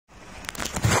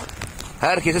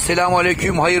Herkese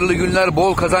selamünaleyküm, hayırlı günler,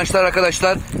 bol kazançlar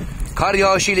arkadaşlar. Kar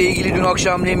yağışı ile ilgili dün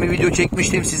akşamleyin bir video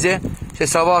çekmiştim size. İşte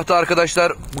sabahta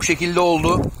arkadaşlar bu şekilde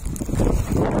oldu.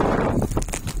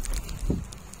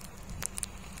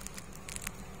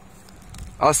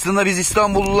 Aslında biz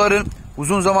İstanbulluların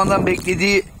uzun zamandan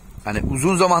beklediği, hani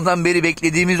uzun zamandan beri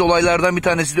beklediğimiz olaylardan bir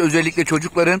tanesi de özellikle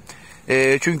çocukların.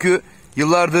 Çünkü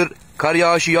yıllardır kar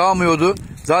yağışı yağmıyordu.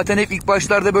 Zaten hep ilk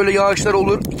başlarda böyle yağışlar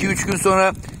olur. 2-3 gün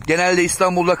sonra genelde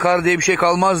İstanbul'da kar diye bir şey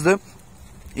kalmazdı.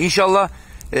 İnşallah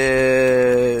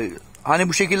hani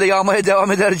bu şekilde yağmaya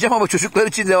devam eder diyeceğim ama çocuklar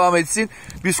için devam etsin.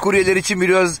 Biz kuryeler için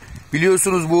biraz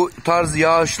biliyorsunuz bu tarz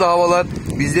yağışlı havalar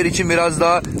bizler için biraz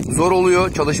daha zor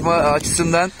oluyor çalışma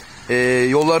açısından.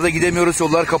 Yollarda gidemiyoruz,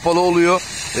 yollar kapalı oluyor.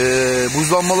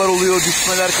 Buzlanmalar oluyor,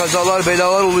 düşmeler, kazalar,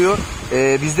 belalar oluyor.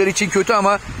 Bizler için kötü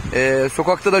ama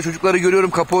sokakta da çocukları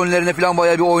görüyorum, kapı önlerine falan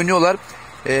bayağı bir oynuyorlar.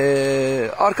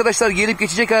 Arkadaşlar gelip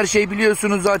geçecek her şey,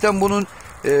 biliyorsunuz zaten bunun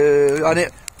hani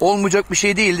olmayacak bir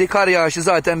şey değildi. Kar yağışı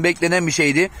zaten beklenen bir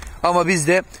şeydi. Ama biz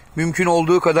de mümkün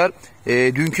olduğu kadar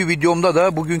dünkü videomda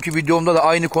da bugünkü videomda da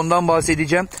aynı konudan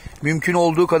bahsedeceğim. Mümkün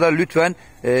olduğu kadar lütfen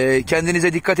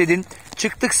kendinize dikkat edin.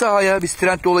 Çıktık sahaya, biz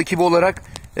Trendyol ekibi olarak,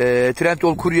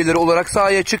 Trendyol kuryeleri olarak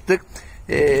sahaya çıktık.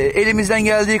 Elimizden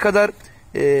geldiği kadar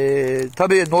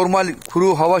tabii normal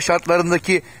kuru hava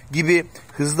şartlarındaki gibi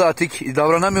hızlı atik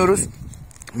davranamıyoruz.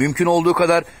 Mümkün olduğu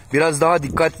kadar biraz daha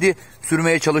dikkatli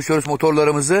sürmeye çalışıyoruz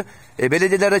motorlarımızı.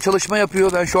 Belediyelerde çalışma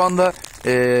yapıyor. Ben şu anda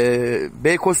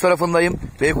Beykoz tarafındayım.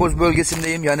 Beykoz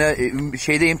bölgesindeyim. Yani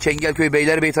şeydeyim, Çengelköy,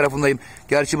 Beylerbeyi tarafındayım.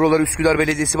 Gerçi buralar Üsküdar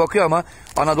Belediyesi bakıyor ama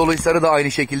Anadolu Hisarı da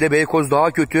aynı şekilde. Beykoz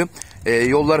daha kötü.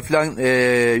 Yollar falan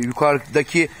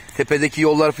yukarıdaki tepedeki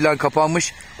yollar falan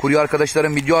kapanmış. Kurye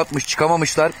arkadaşlarım video atmış,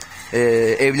 çıkamamışlar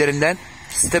evlerinden.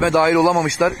 Sisteme dahil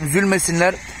olamamışlar.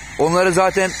 Üzülmesinler. Onları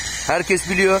zaten herkes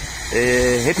biliyor.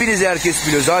 Hepinizi herkes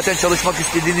biliyor. Zaten çalışmak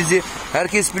istediğinizi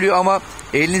herkes biliyor ama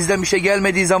elinizden bir şey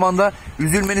gelmediği zaman da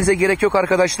üzülmenize gerek yok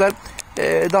arkadaşlar.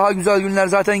 Daha güzel günler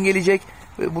zaten gelecek.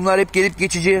 Bunlar hep gelip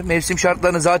geçici. Mevsim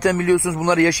şartlarını zaten biliyorsunuz.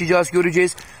 Bunları yaşayacağız,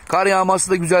 göreceğiz. Kar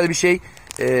yağması da güzel bir şey.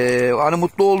 Hani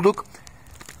mutlu olduk.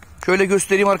 Şöyle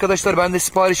göstereyim arkadaşlar. Ben de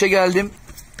siparişe geldim.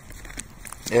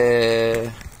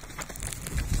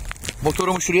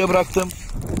 Motorumu şuraya bıraktım.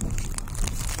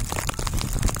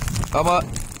 Ama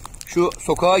şu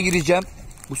sokağa gireceğim.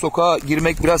 Bu sokağa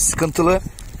girmek biraz sıkıntılı.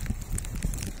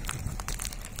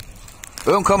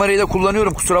 Ön kamerayı da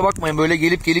kullanıyorum. Kusura bakmayın, böyle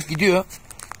gelip gidiyor.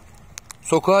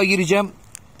 Sokağa gireceğim.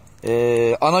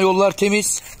 Ana yollar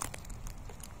temiz.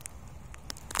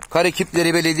 Kar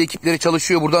ekipleri, belediye ekipleri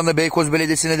çalışıyor. Buradan da Beykoz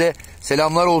Belediyesi'ne de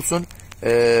selamlar olsun.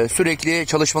 Sürekli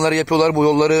çalışmaları yapıyorlar. Bu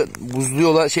yolları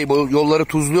buzluyorlar. Bu yolları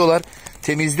tuzluyorlar.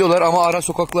 Temizliyorlar ama ara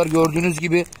sokaklar gördüğünüz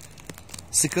gibi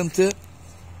sıkıntı.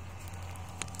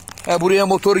 Buraya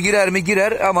motor girer mi?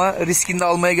 Girer ama riskini de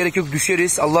almaya gerek yok.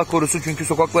 Düşeriz. Allah korusun, çünkü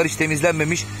sokaklar hiç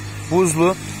temizlenmemiş.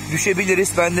 Buzlu.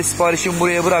 Düşebiliriz. Ben de siparişimi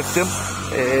buraya bıraktım.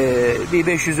 Bir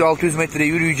 500-600 metre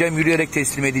yürüyeceğim. Yürüyerek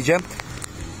teslim edeceğim.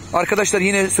 Arkadaşlar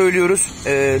yine söylüyoruz.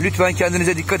 Lütfen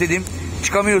kendinize dikkat edin.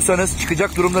 Çıkamıyorsanız,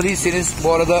 çıkacak durumda değilseniz,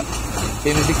 bu arada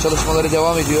temizlik çalışmaları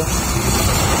devam ediyor.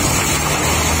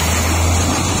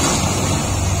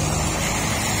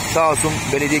 Sağ olsun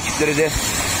belediye ekipleri de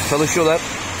çalışıyorlar.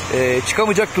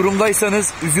 Çıkamayacak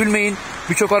durumdaysanız üzülmeyin.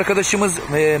 Birçok arkadaşımız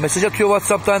mesaj atıyor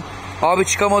WhatsApp'tan. Abi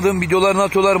çıkamadım, videolarını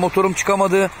atıyorlar, motorum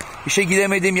çıkamadı, işe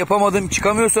gidemedim, yapamadım.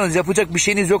 Çıkamıyorsanız yapacak bir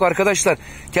şeyiniz yok arkadaşlar.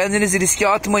 Kendinizi riske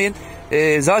atmayın.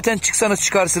 Zaten çıksanız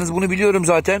çıkarsınız, bunu biliyorum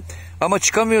zaten. Ama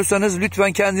çıkamıyorsanız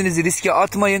lütfen kendinizi riske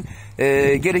atmayın.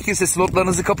 Gerekirse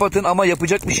slotlarınızı kapatın ama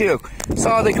yapacak bir şey yok.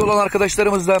 Sağdaki olan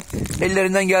arkadaşlarımız da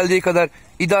ellerinden geldiği kadar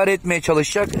idare etmeye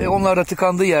çalışacak. Onlar da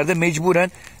tıkandığı yerde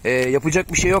mecburen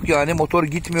yapacak bir şey yok yani. Motor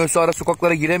gitmiyorsa, ara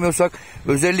sokaklara giremiyorsak,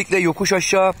 özellikle yokuş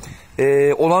aşağı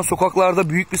olan sokaklarda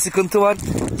büyük bir sıkıntı var.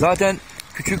 Zaten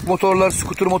küçük motorlar,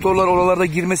 skuter motorlar oralarda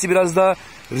girmesi biraz daha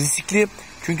riskli.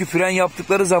 Çünkü fren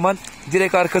yaptıkları zaman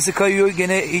direkt arkası kayıyor.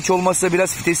 Gene hiç olmazsa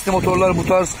biraz vitesli motorlar bu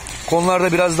tarz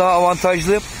konularda biraz daha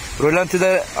avantajlı.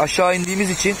 Rölantide aşağı indiğimiz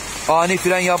için ani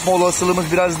fren yapma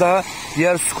olasılığımız biraz daha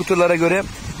diğer skuterlara göre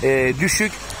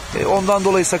düşük. Ondan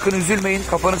dolayı sakın üzülmeyin.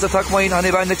 Kafanıza takmayın.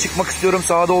 Hani ben de çıkmak istiyorum,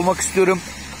 sahada olmak istiyorum,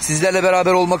 sizlerle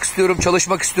beraber olmak istiyorum,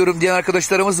 çalışmak istiyorum diyen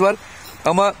arkadaşlarımız var.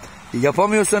 Ama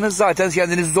yapamıyorsanız zaten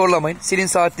kendinizi zorlamayın. Silin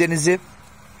saatlerinizi.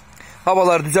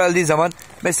 Havalar düzeldiği zaman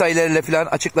mesailerle falan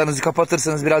açıklarınızı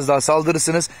kapatırsınız, biraz daha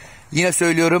saldırırsınız. Yine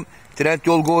söylüyorum,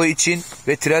 Trendyol Go için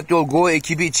ve Trendyol Go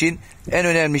ekibi için en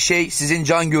önemli şey sizin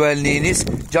can güvenliğiniz.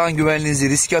 Can güvenliğinizi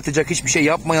riske atacak hiçbir şey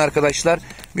yapmayın arkadaşlar.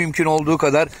 Mümkün olduğu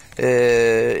kadar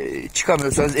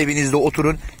çıkamıyorsanız evinizde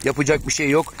oturun. Yapacak bir şey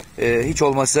yok. Hiç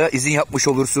olmazsa izin yapmış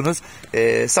olursunuz.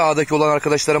 Sahadaki olan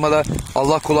arkadaşlarıma da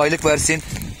Allah kolaylık versin.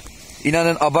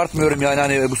 İnanın abartmıyorum yani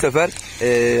hani bu sefer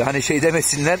hani şey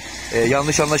demesinler,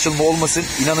 yanlış anlaşılma olmasın.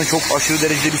 İnanın çok aşırı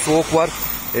derecede bir soğuk var.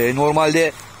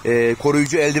 Normalde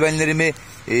koruyucu eldivenlerimi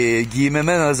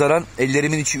giymeme nazaran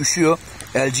ellerimin içi üşüyor.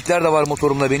 Elcikler de var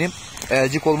motorumda benim.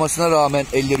 Elcik olmasına rağmen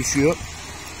eller üşüyor.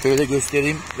 Şöyle de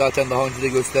göstereyim. Zaten daha önce de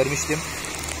göstermiştim.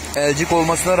 Elcik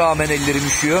olmasına rağmen ellerim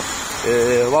üşüyor.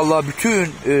 Vallahi bütün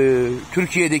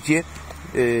Türkiye'deki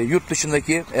yurt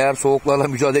dışındaki eğer soğuklarla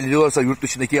mücadele ediyorlarsa yurt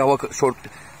dışındaki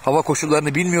hava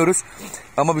koşullarını bilmiyoruz.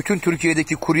 Ama bütün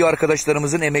Türkiye'deki kurye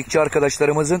arkadaşlarımızın, emekçi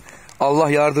arkadaşlarımızın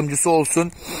Allah yardımcısı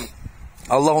olsun.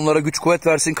 Allah onlara güç kuvvet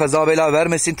versin, kaza bela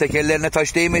vermesin, tekerlerine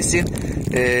taş değmesin.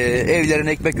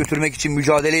 Evlerine ekmek götürmek için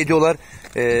mücadele ediyorlar.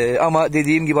 Ama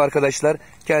dediğim gibi arkadaşlar,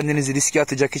 kendinizi riske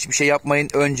atacak hiçbir şey yapmayın.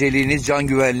 Önceliğiniz can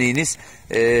güvenliğiniz.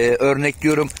 Örnek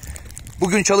diyorum,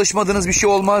 bugün çalışmadığınız bir şey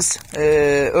olmaz.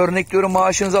 Örnek diyorum,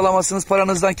 maaşınızı alamazsınız,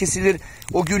 paranızdan kesilir.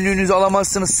 O günlüğünüzü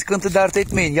alamazsınız, sıkıntı dert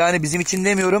etmeyin. Yani bizim için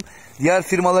demiyorum, diğer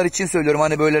firmalar için söylüyorum.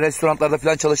 Hani böyle restoranlarda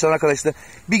falan çalışan arkadaşlar,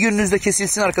 bir gününüzde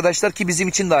kesilsin arkadaşlar, ki bizim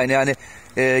için de aynı. Yani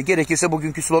gerekirse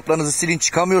bugünkü slotlarınızı silin,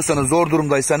 çıkamıyorsanız, zor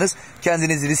durumdaysanız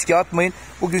kendinizi riske atmayın.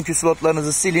 Bugünkü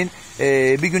slotlarınızı silin.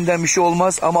 Bir günden bir şey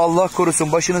olmaz ama Allah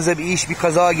korusun başınıza bir iş, bir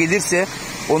kaza gelirse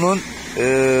onun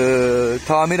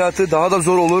tamiratı daha da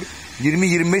zor olur.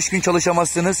 20-25 gün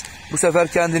çalışamazsınız. Bu sefer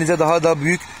kendinize daha da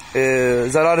büyük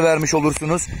zarar vermiş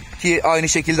olursunuz. Ki aynı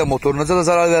şekilde motorunuza da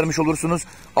zarar vermiş olursunuz.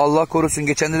 Allah korusun.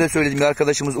 Geçen de söyledim, bir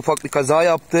arkadaşımız ufak bir kaza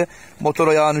yaptı. Motor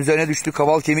ayağının üzerine düştü.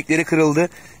 Kaval kemikleri kırıldı.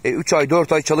 3 ay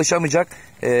 4 ay çalışamayacak.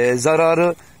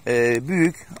 Zararı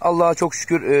büyük. Allah'a çok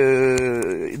şükür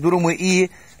durumu iyi.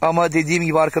 Ama dediğim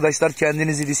gibi arkadaşlar,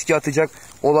 kendinizi riske atacak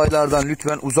olaylardan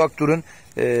lütfen uzak durun.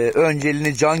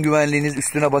 Önceliğiniz can güvenliğiniz,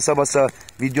 üstüne basa basa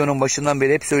videonun başından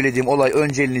beri hep söylediğim olay,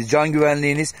 önceliğiniz can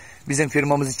güvenliğiniz. Bizim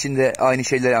firmamız için de aynı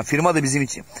şeyler, yani firma da bizim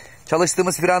için,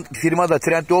 çalıştığımız firma da,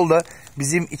 Trendyol da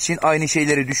bizim için aynı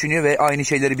şeyleri düşünüyor ve aynı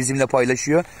şeyleri bizimle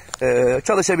paylaşıyor.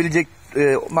 Çalışabilecek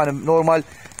yani normal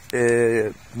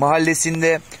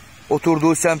mahallesinde,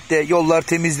 oturduğu semtte yollar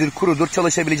temizdir, kurudur.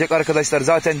 Çalışabilecek arkadaşlar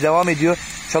zaten devam ediyor.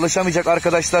 Çalışamayacak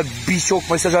arkadaşlar,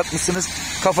 birçok mesaj atmışsınız.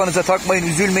 Kafanıza takmayın,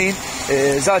 üzülmeyin.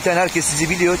 Zaten herkes sizi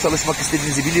biliyor. Çalışmak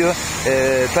istediğinizi biliyor.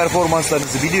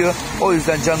 Performanslarınızı biliyor. O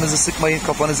yüzden canınızı sıkmayın.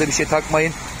 Kafanıza bir şey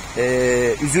takmayın.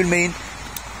 Üzülmeyin.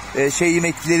 Şeyim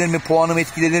etkilenir mi? Puanım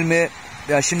etkilenir mi?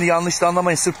 Yani şimdi yanlış da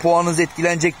anlamayın. Sırf puanınız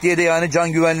etkilenecek diye de yani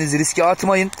can güvenliğinizi riske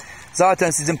atmayın.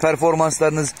 Zaten sizin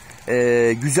performanslarınız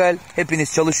güzel.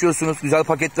 Hepiniz çalışıyorsunuz. Güzel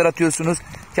paketler atıyorsunuz.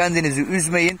 Kendinizi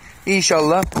üzmeyin.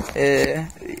 İnşallah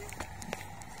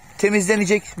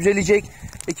temizlenecek, düzelecek.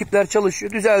 Ekipler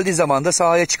çalışıyor. Düzeldiği zaman da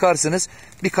sahaya çıkarsınız.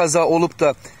 Bir kaza olup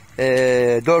da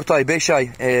 4 ay 5 ay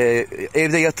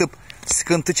evde yatıp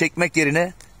sıkıntı çekmek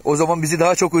yerine o zaman bizi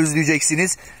daha çok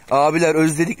özleyeceksiniz. Abiler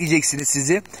özledik diyeceksiniz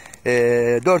sizi.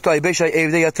 4 ay 5 ay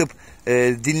evde yatıp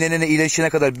dinlenene, iyileşene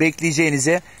kadar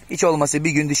bekleyeceğinize, hiç olmazsa bir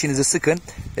gün dişinizi sıkın.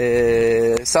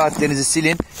 Saatlerinizi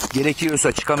silin.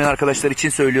 Gerekiyorsa, çıkamayan arkadaşlar için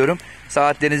söylüyorum,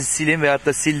 saatlerinizi silin veyahut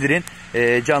da sildirin.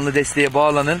 Canlı desteğe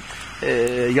bağlanın.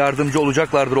 Yardımcı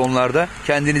olacaklardır onlar da.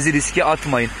 Kendinizi riske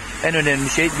atmayın. En önemli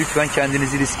şey, lütfen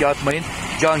kendinizi riske atmayın.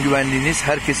 Can güvenliğiniz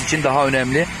herkes için daha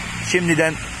önemli.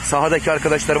 Şimdiden sahadaki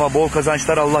arkadaşlarıma bol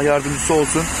kazançlar, Allah yardımcısı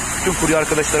olsun. Tüm kurye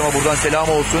arkadaşlarıma buradan selam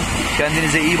olsun.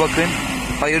 Kendinize iyi bakın.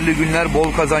 Hayırlı günler,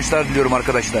 bol kazançlar diliyorum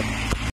arkadaşlar.